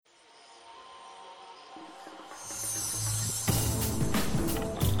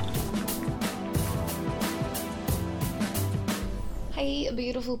Hey,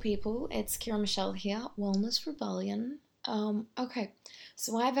 beautiful people, it's Kira Michelle here, Wellness Rebellion. Okay,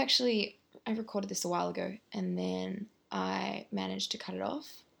 so I recorded this a while ago and then I managed to cut it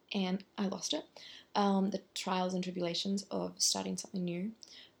off and I lost it. The trials and tribulations of starting something new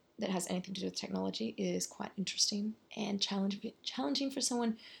that has anything to do with technology is quite interesting and challenging for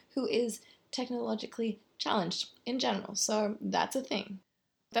someone who is technologically challenged in general. So that's a thing.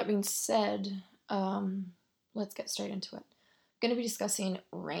 That being said, let's get straight into it. I'm going to be discussing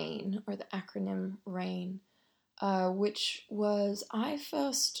RAIN, or the acronym RAIN, which was, I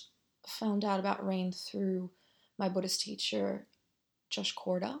first found out about RAIN through my Buddhist teacher, Josh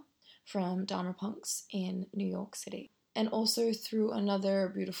Corda, from Dharma Punks in New York City, and also through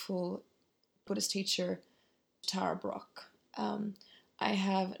another beautiful Buddhist teacher, Tara Brock. I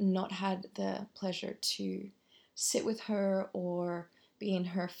have not had the pleasure to sit with her or be in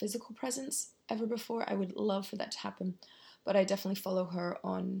her physical presence ever before. I would love for that to happen, but I definitely follow her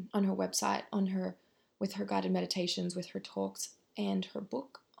on her website, with her guided meditations, with her talks, and her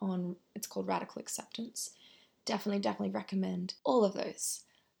book it's called Radical Acceptance. Definitely recommend all of those.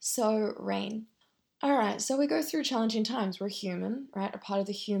 So, RAIN. All right, so we go through challenging times. We're human, right? A part of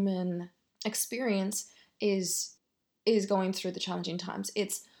the human experience is going through the challenging times.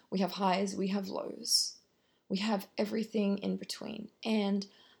 We have highs, we have lows. We have everything in between. And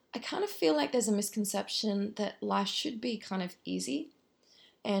I kind of feel like there's a misconception that life should be kind of easy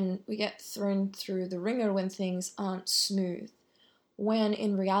and we get thrown through the ringer when things aren't smooth, when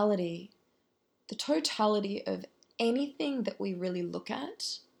in reality, the totality of anything that we really look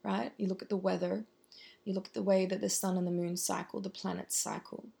at, right? You look at the weather, you look at the way that the sun and the moon cycle, the planets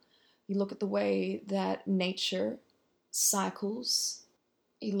cycle, you look at the way that nature cycles,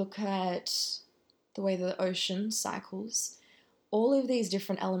 you look at the way that the ocean cycles. All of these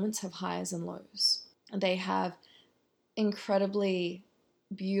different elements have highs and lows. They have incredibly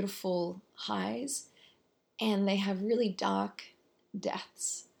beautiful highs, and they have really dark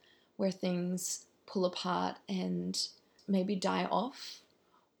depths where things pull apart and maybe die off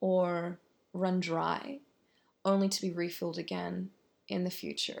or run dry, only to be refilled again in the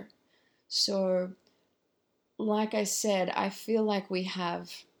future. So, like I said, I feel like we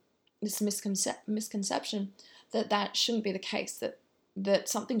have this misconception that shouldn't be the case, that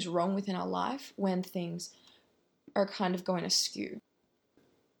something's wrong within our life when things are kind of going askew.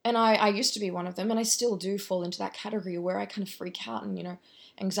 And I used to be one of them, and I still do fall into that category where I kind of freak out and,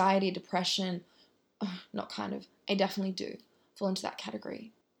 anxiety, depression, I definitely do fall into that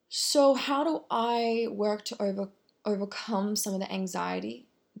category. So how do I work to overcome some of the anxiety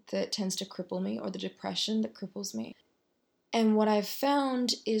that tends to cripple me, or the depression that cripples me? And what I've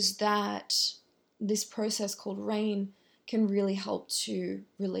found is that this process called RAIN can really help to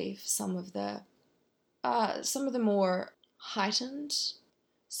relieve some of the more heightened,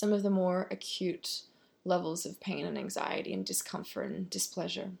 some of the more acute levels of pain and anxiety and discomfort and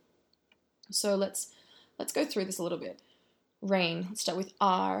displeasure. So let's go through this a little bit. RAIN, let's start with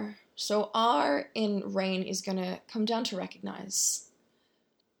R. So R in RAIN is going to come down to recognize.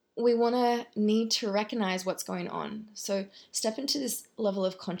 We need to recognize what's going on. So step into this level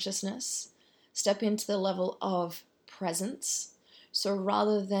of consciousness, step into the level of presence. So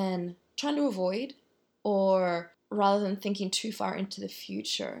rather than trying to avoid, or rather than thinking too far into the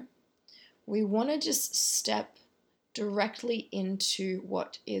future, we want to just step directly into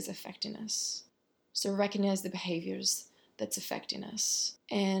what is affecting us. So recognize the behaviors that's affecting us.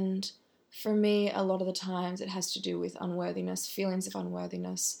 And for me, a lot of the times it has to do with unworthiness, feelings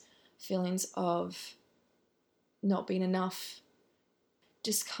of not being enough,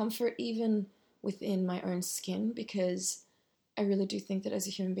 discomfort even within my own skin, because I really do think that as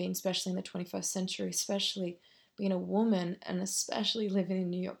a human being, especially in the 21st century, especially being a woman and especially living in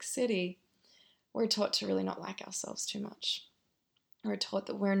New York City, we're taught to really not like ourselves too much. We're taught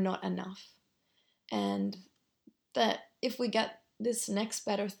that we're not enough, and that if we get this next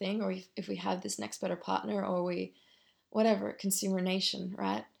better thing, or if we have this next better partner, or consumer nation,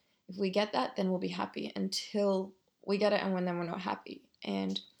 right? If we get that, then we'll be happy until we get it, and then we're not happy,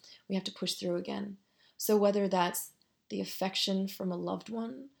 and we have to push through again. So whether that's the affection from a loved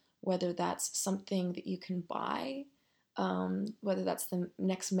one, whether that's something that you can buy, whether that's the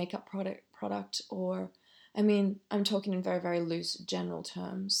next makeup product, or, I'm talking in very, very loose general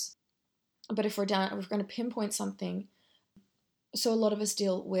terms. But if we're going to pinpoint something, so a lot of us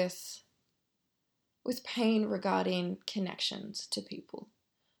deal with pain regarding connections to people,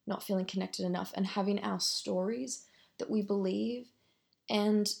 not feeling connected enough, and having our stories that we believe,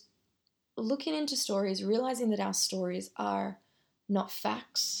 and looking into stories, realizing that our stories are not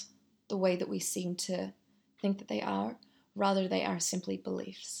facts the way that we seem to think that they are, rather they are simply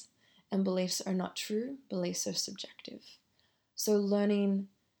beliefs. And beliefs are not true, beliefs are subjective. So learning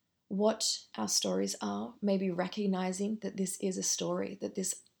what our stories are, maybe recognizing that this is a story, that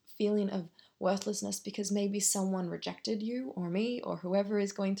this feeling of worthlessness because maybe someone rejected you or me or whoever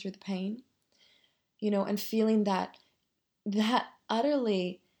is going through the pain, and feeling that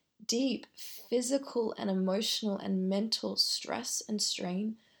utterly deep physical and emotional and mental stress and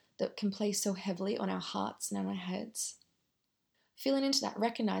strain that can play so heavily on our hearts and on our heads. Feeling into that,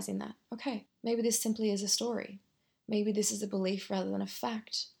 recognizing that, okay, maybe this simply is a story. Maybe this is a belief rather than a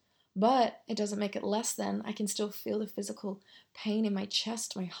fact. But it doesn't make it less than. I can still feel the physical pain in my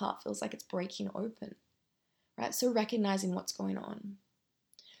chest. My heart feels like it's breaking open. Right? So recognizing what's going on.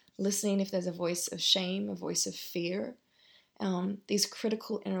 Listening if there's a voice of shame, a voice of fear. These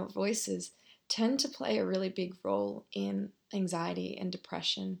critical inner voices tend to play a really big role in anxiety and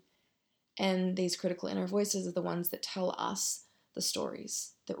depression. And these critical inner voices are the ones that tell us the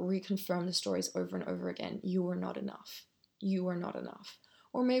stories, that reconfirm the stories over and over again. You are not enough. You are not enough.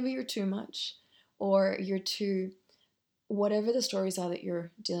 Or maybe you're too much, or you're too, whatever the stories are that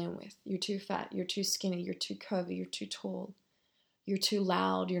you're dealing with. You're too fat, you're too skinny, you're too curvy, you're too tall, you're too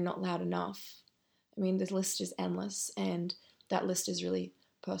loud, you're not loud enough. I mean, the list is endless, and that list is really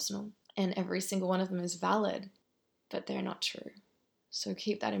personal. And every single one of them is valid, but they're not true. So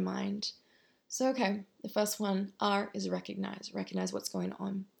keep that in mind. So, okay, the first one, R, is recognize. Recognize what's going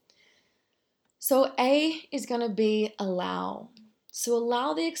on. So A is going to be allow. So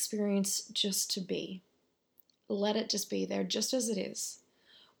allow the experience just to be. Let it just be there, just as it is,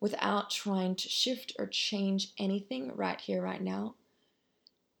 without trying to shift or change anything right here, right now.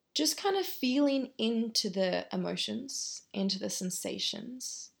 Just kind of feeling into the emotions, into the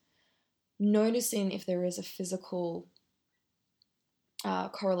sensations, noticing if there is a physical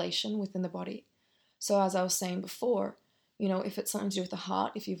correlation within the body. So as I was saying before, if it's something to do with the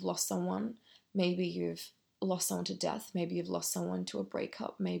heart, if you've lost someone, maybe you've lost someone to death, maybe you've lost someone to a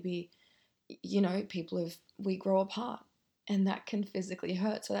breakup, maybe, we grow apart and that can physically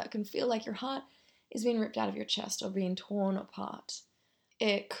hurt. So that can feel like your heart is being ripped out of your chest or being torn apart.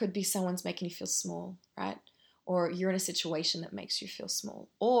 It could be someone's making you feel small, right? Or you're in a situation that makes you feel small,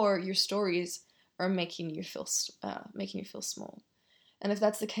 or your stories are making you feel small. And if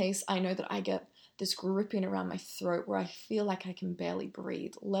that's the case, I know that I get this gripping around my throat where I feel like I can barely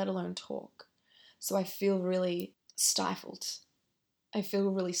breathe, let alone talk. So I feel really stifled. I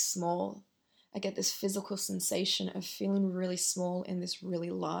feel really small. I get this physical sensation of feeling really small in this really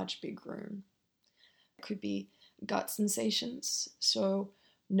large, big room. It could be gut sensations, so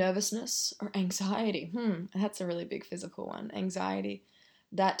nervousness or anxiety. That's a really big physical one. Anxiety,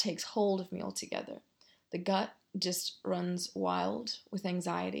 that takes hold of me altogether. The gut just runs wild with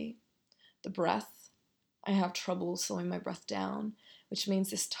anxiety. The breath, I have trouble slowing my breath down, which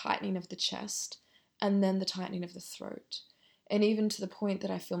means this tightening of the chest and then the tightening of the throat. And even to the point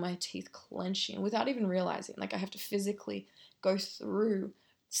that I feel my teeth clenching without even realizing. Like I have to physically go through,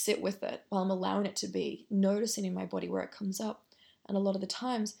 sit with it while I'm allowing it to be, noticing in my body where it comes up. And a lot of the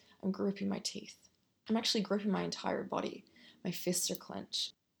times I'm gripping my teeth. I'm actually gripping my entire body. My fists are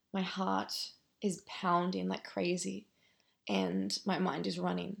clenched. My heart is pounding like crazy. And my mind is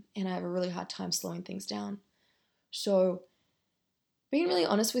running. And I have a really hard time slowing things down. So being really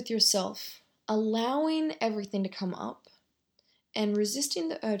honest with yourself, allowing everything to come up, and resisting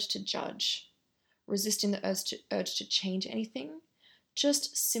the urge to judge, resisting the urge to change anything,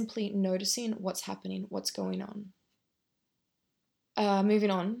 just simply noticing what's happening, what's going on.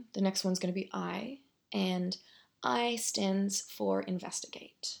 Moving on, the next one's going to be I, and I stands for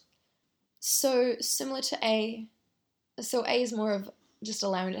investigate. So similar to A, so A is more of just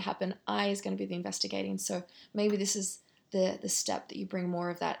allowing it to happen. I is going to be the investigating. So maybe this is the step that you bring more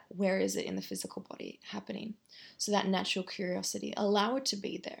of that. Where is it in the physical body happening? So that natural curiosity, allow it to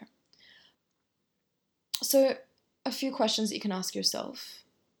be there. So a few questions that you can ask yourself.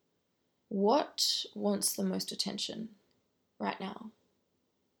 What wants the most attention right now?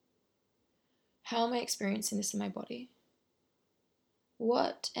 How am I experiencing this in my body?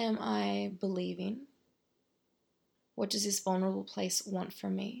 What am I believing? What does this vulnerable place want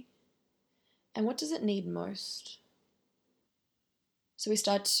from me? And what does it need most? So we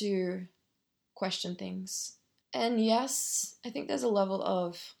start to question things. And yes, I think there's a level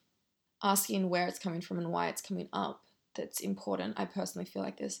of asking where it's coming from and why it's coming up that's important. I personally feel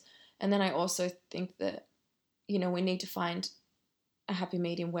like this. And then I also think that, we need to find a happy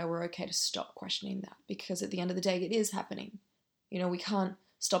medium where we're okay to stop questioning that, because at the end of the day, it is happening. We can't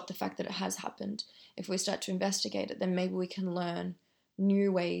stop the fact that it has happened. If we start to investigate it, then maybe we can learn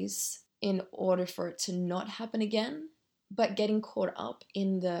new ways in order for it to not happen again. But getting caught up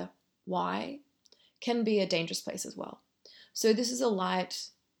in the why can be a dangerous place as well. So this is a light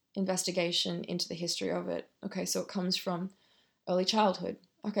investigation into the history of it. Okay, so it comes from early childhood.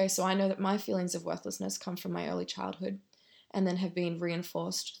 Okay, so I know that my feelings of worthlessness come from my early childhood and then have been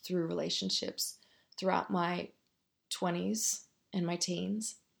reinforced through relationships throughout my 20s and my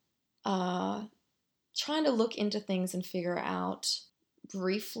teens. Trying to look into things and figure out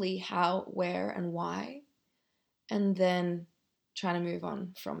briefly how, where, and why, and then trying to move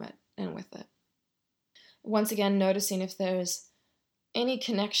on from it and with it. Once again, noticing if there's any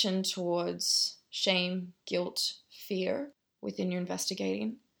connection towards shame, guilt, fear within your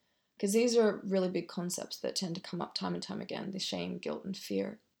investigating, because these are really big concepts that tend to come up time and time again, the shame, guilt, and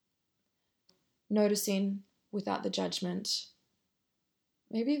fear. Noticing without the judgment,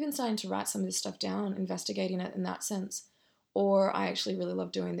 maybe even starting to write some of this stuff down, investigating it in that sense. Or I actually really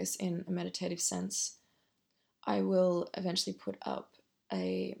love doing this in a meditative sense. I will eventually put up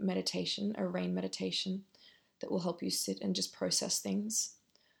a meditation, a rain meditation, that will help you sit and just process things.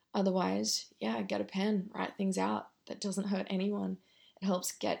 Otherwise, get a pen, write things out. That doesn't hurt anyone. It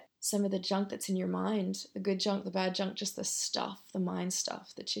helps get some of the junk that's in your mind, the good junk, the bad junk, just the stuff, the mind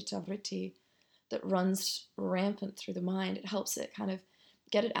stuff, the chitta vritti that runs rampant through the mind. It helps it kind of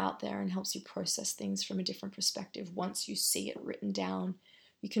get it out there and helps you process things from a different perspective. Once you see it written down,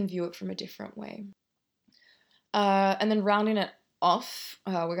 you can view it from a different way. And then rounding it off,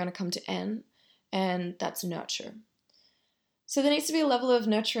 we're going to come to N, and that's nurture. So there needs to be a level of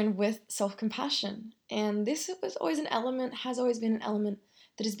nurturing with self-compassion. And this was always an element, has always been an element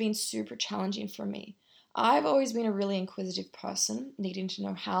that has been super challenging for me. I've always been a really inquisitive person, needing to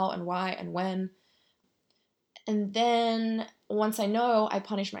know how and why and when. And then once I know, I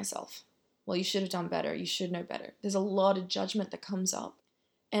punish myself. Well, you should have done better. You should know better. There's a lot of judgment that comes up.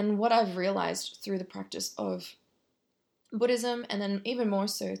 And what I've realized through the practice of Buddhism, and then even more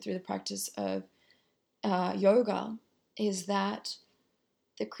so through the practice of yoga, is that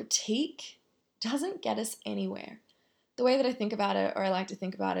the critique doesn't get us anywhere. The way that I think about it, or I like to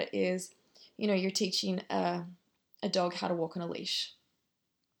think about it, is, you're teaching a dog how to walk on a leash.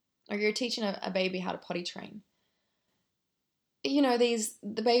 Or you're teaching a baby how to potty train.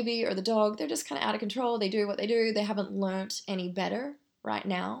 The baby or the dog, they're just kind of out of control. They do what they do. They haven't learnt any better right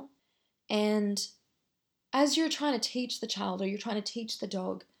now. And as you're trying to teach the child, or you're trying to teach the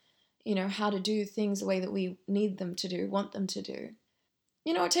dog, how to do things the way that we need them to do, want them to do,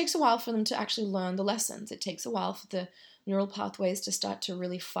 it takes a while for them to actually learn the lessons. It takes a while for the neural pathways to start to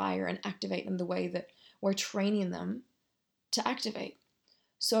really fire and activate in the way that we're training them to activate.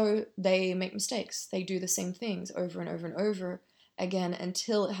 So they make mistakes. They do the same things over and over and over again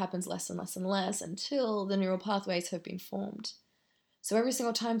until it happens less and less and less, until the neural pathways have been formed. So every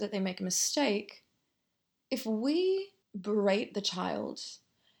single time that they make a mistake, if we berate the child,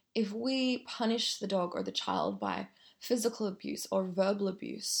 if we punish the dog or the child by physical abuse or verbal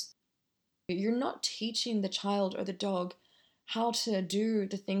abuse, you're not teaching the child or the dog how to do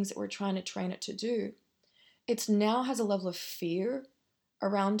the things that we're trying to train it to do. It now has a level of fear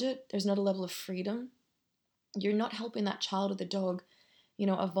around it. There's not a level of freedom. You're not helping that child or the dog,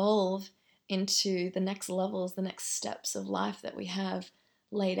 evolve into the next levels, the next steps of life that we have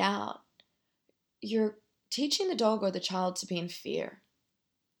laid out. You're teaching the dog or the child to be in fear.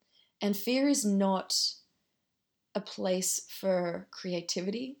 And fear is not a place for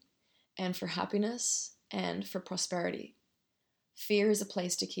creativity and for happiness and for prosperity. Fear is a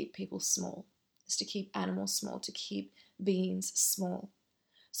place to keep people small. It's to keep animals small, to keep beings small.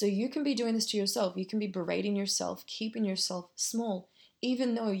 So you can be doing this to yourself. You can be berating yourself, keeping yourself small,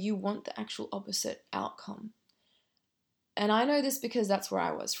 even though you want the actual opposite outcome. And I know this because that's where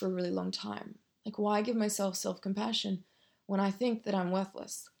I was for a really long time. Like, why give myself self-compassion when I think that I'm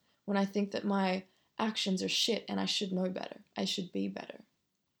worthless? When I think that my actions are shit and I should know better. I should be better.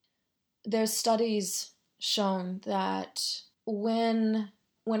 There's studies shown that when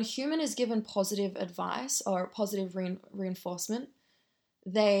a human is given positive advice or positive reinforcement,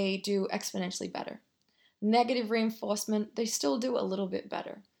 they do exponentially better. Negative reinforcement, they still do a little bit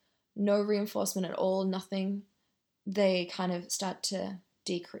better. No reinforcement at all, nothing, they kind of start to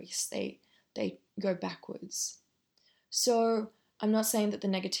decrease. They go backwards. So I'm not saying that the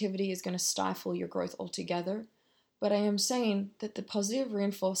negativity is going to stifle your growth altogether, but I am saying that the positive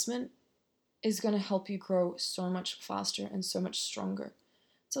reinforcement is going to help you grow so much faster and so much stronger.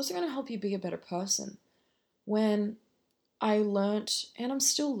 It's also going to help you be a better person. When I learnt, and I'm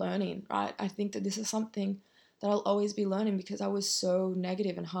still learning, right? I think that this is something that I'll always be learning because I was so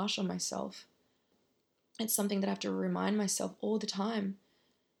negative and harsh on myself. It's something that I have to remind myself all the time,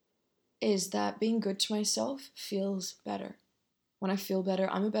 is that being good to myself feels better. When I feel better,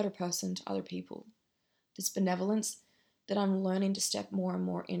 I'm a better person to other people. This benevolence that I'm learning to step more and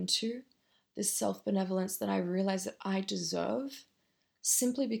more into, this self-benevolence that I realize that I deserve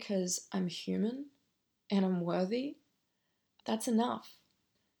simply because I'm human and I'm worthy, that's enough.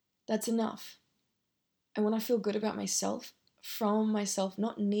 That's enough. And when I feel good about myself, from myself,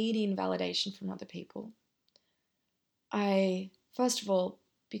 not needing validation from other people, I, first of all,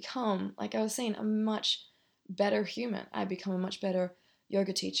 become, like I was saying, a much better human. I become a much better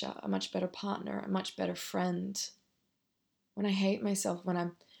yoga teacher, a much better partner, a much better friend. When I hate myself, when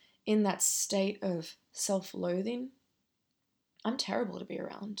I'm in that state of self-loathing, I'm terrible to be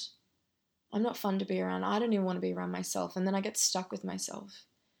around. I'm not fun to be around. I don't even want to be around myself. And then I get stuck with myself.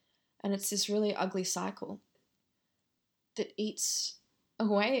 And it's this really ugly cycle that eats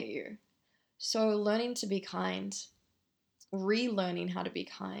away at you. So learning to be kind, relearning how to be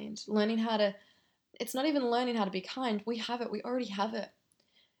kind, learning how to, it's not even learning how to be kind. We have it. We already have it.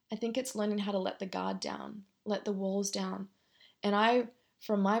 I think it's learning how to let the guard down, let the walls down. And I,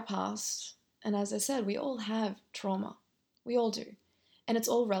 from my past, and as I said, we all have trauma. We all do. And it's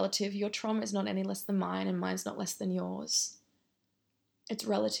all relative. Your trauma is not any less than mine, and mine's not less than yours. It's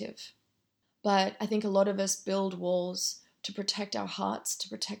relative. But I think a lot of us build walls to protect our hearts, to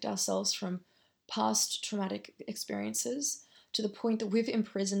protect ourselves from past traumatic experiences, to the point that we've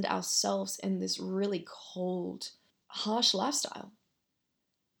imprisoned ourselves in this really cold, harsh lifestyle.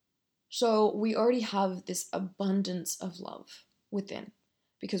 So we already have this abundance of love within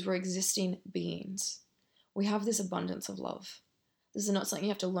because we're existing beings. We have this abundance of love. This is not something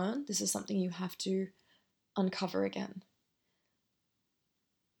you have to learn. This is something you have to uncover again.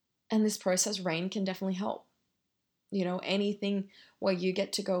 And this process, rain, can definitely help. You know, anything where you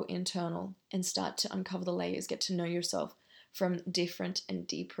get to go internal and start to uncover the layers, get to know yourself from different and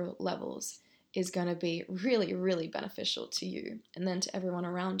deeper levels is going to be really, really beneficial to you and then to everyone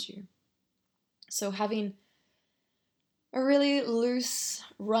around you. So having a really loose,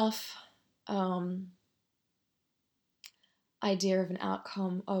 rough idea of an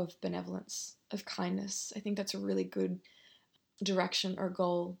outcome of benevolence, of kindness, I think that's a really good direction or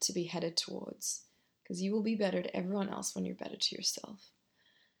goal to be headed towards, because you will be better to everyone else when you're better to yourself.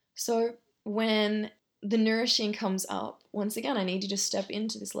 So when the nourishing comes up, once again, I need you to step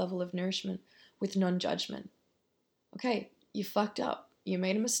into this level of nourishment with non-judgment. Okay, you fucked up, you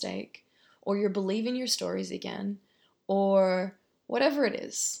made a mistake, or you're believing your stories again, or whatever it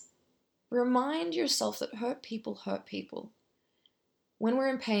is. Remind yourself that hurt people hurt people. When we're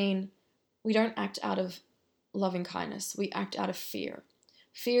in pain, we don't act out of loving kindness. We act out of fear.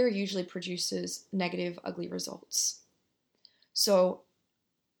 Fear usually produces negative, ugly results. So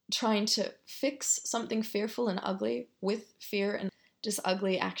trying to fix something fearful and ugly with fear and just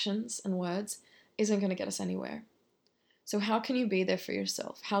ugly actions and words isn't going to get us anywhere. So how can you be there for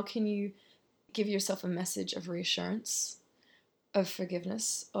yourself? How can you give yourself a message of reassurance, of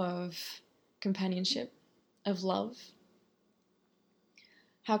forgiveness, of companionship, of love?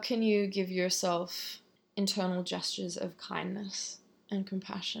 How can you give yourself internal gestures of kindness and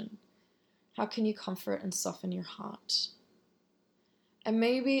compassion? How can you comfort and soften your heart? And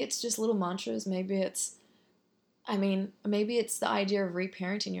maybe it's just little mantras. Maybe it's the idea of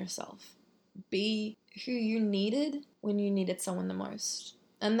reparenting yourself. Be who you needed when you needed someone the most.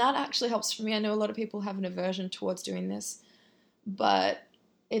 And that actually helps for me. I know a lot of people have an aversion towards doing this, but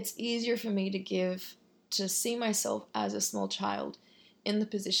it's easier for me to see myself as a small child in the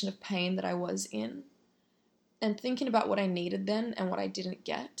position of pain that I was in, and thinking about what I needed then and what I didn't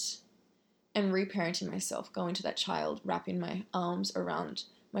get, and reparenting myself, going to that child, wrapping my arms around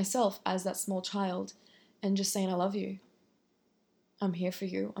myself as that small child, and just saying, I love you. I'm here for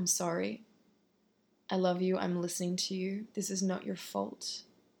you. I'm sorry. I love you. I'm listening to you. This is not your fault.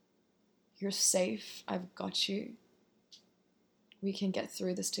 You're safe. I've got you. We can get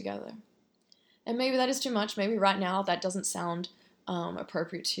through this together. And maybe that is too much. Maybe right now that doesn't sound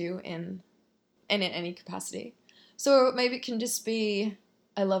appropriate to you in any capacity. So maybe it can just be,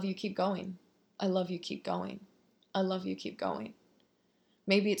 I love you, keep going. I love you, keep going. I love you, keep going.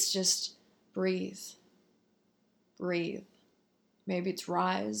 Maybe it's just breathe. Breathe. Maybe it's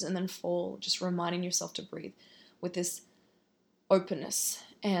rise and then fall, just reminding yourself to breathe with this openness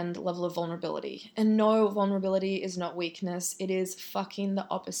and level of vulnerability. And no, vulnerability is not weakness. It is fucking the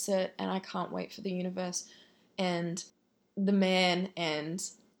opposite. And I can't wait for the universe and the man and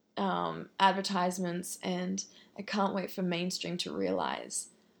advertisements, and I can't wait for mainstream to realize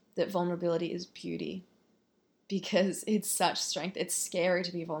that vulnerability is beauty. because it's such strength. It's scary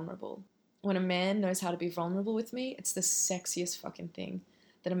to be vulnerable. When a man knows how to be vulnerable with me, it's the sexiest fucking thing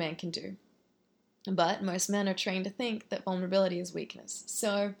that a man can do. But most men are trained to think that vulnerability is weakness.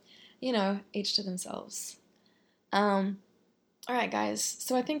 So, each to themselves. Alright, guys.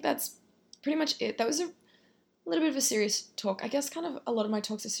 So I think that's pretty much it. That was a little bit of a serious talk. I guess kind of a lot of my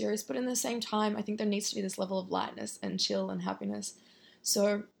talks are serious, but in the same time, I think there needs to be this level of lightness and chill and happiness.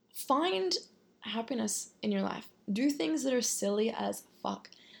 So find happiness in your life. Do things that are silly as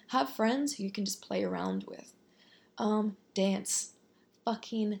fuck. Have friends who you can just play around with. Dance.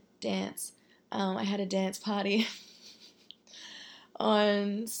 Fucking dance. I had a dance party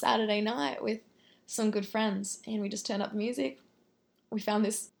on Saturday night with some good friends, and we just turned up the music. We found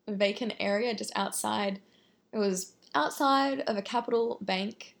this vacant area just outside. It was outside of a Capital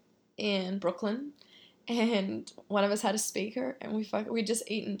Bank in Brooklyn, and one of us had a speaker, and we'd just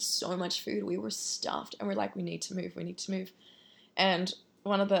eaten so much food. We were stuffed, and we're like, we need to move. And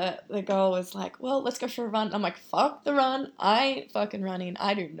one of the girl was like, well, let's go for a run. I'm like, fuck the run. I ain't fucking running.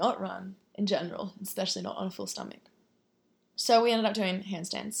 I do not run in general, especially not on a full stomach. So we ended up doing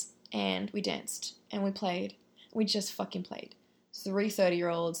handstands, and we danced, and we played. We just fucking played.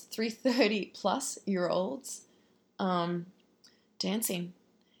 330 plus year olds, dancing,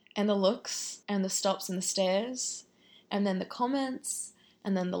 and the looks, and the stops and the stares, and then the comments,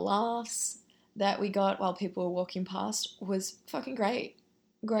 and then the laughs that we got while people were walking past was fucking great.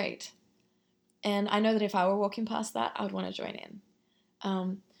 And I know that if I were walking past that, I would want to join in.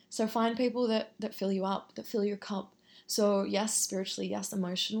 So find people that fill you up, that fill your cup. So yes, spiritually, yes,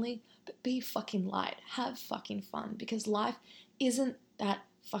 emotionally, but be fucking light. Have fucking fun, because life isn't that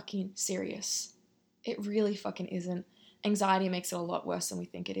fucking serious. It really fucking isn't. Anxiety makes it a lot worse than we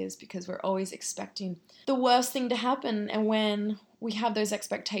think it is, because we're always expecting the worst thing to happen. And when we have those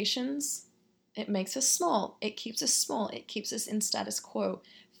expectations, it makes us small. It keeps us small. It keeps us in status quo.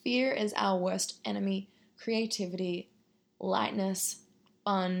 Fear is our worst enemy. Creativity, lightness,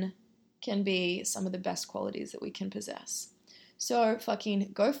 fun can be some of the best qualities that we can possess. So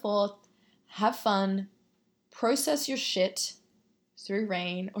fucking go forth, have fun, process your shit through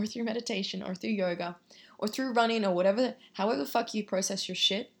rain or through meditation or through yoga or through running or whatever, however the fuck you process your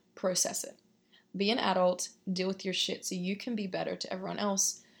shit, process it. Be an adult, deal with your shit so you can be better to everyone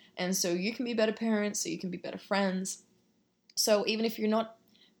else, and so you can be better parents, so you can be better friends. So even if you're not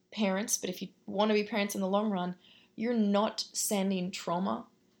parents, but if you want to be parents in the long run, you're not sending trauma.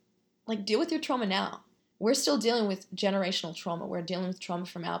 Like, deal with your trauma now. We're still dealing with generational trauma. We're dealing with trauma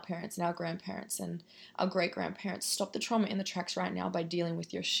from our parents and our grandparents and our great-grandparents. Stop the trauma in the tracks right now by dealing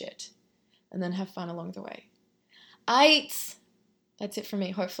with your shit. And then have fun along the way. That's it for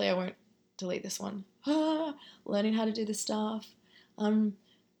me. Hopefully I won't delete this one. Learning how to do this stuff. I'm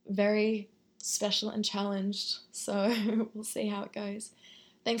very special and challenged, so we'll see how it goes.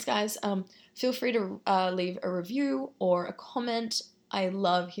 Thanks, guys. Feel free to leave a review or a comment. I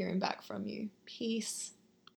love hearing back from you. Peace.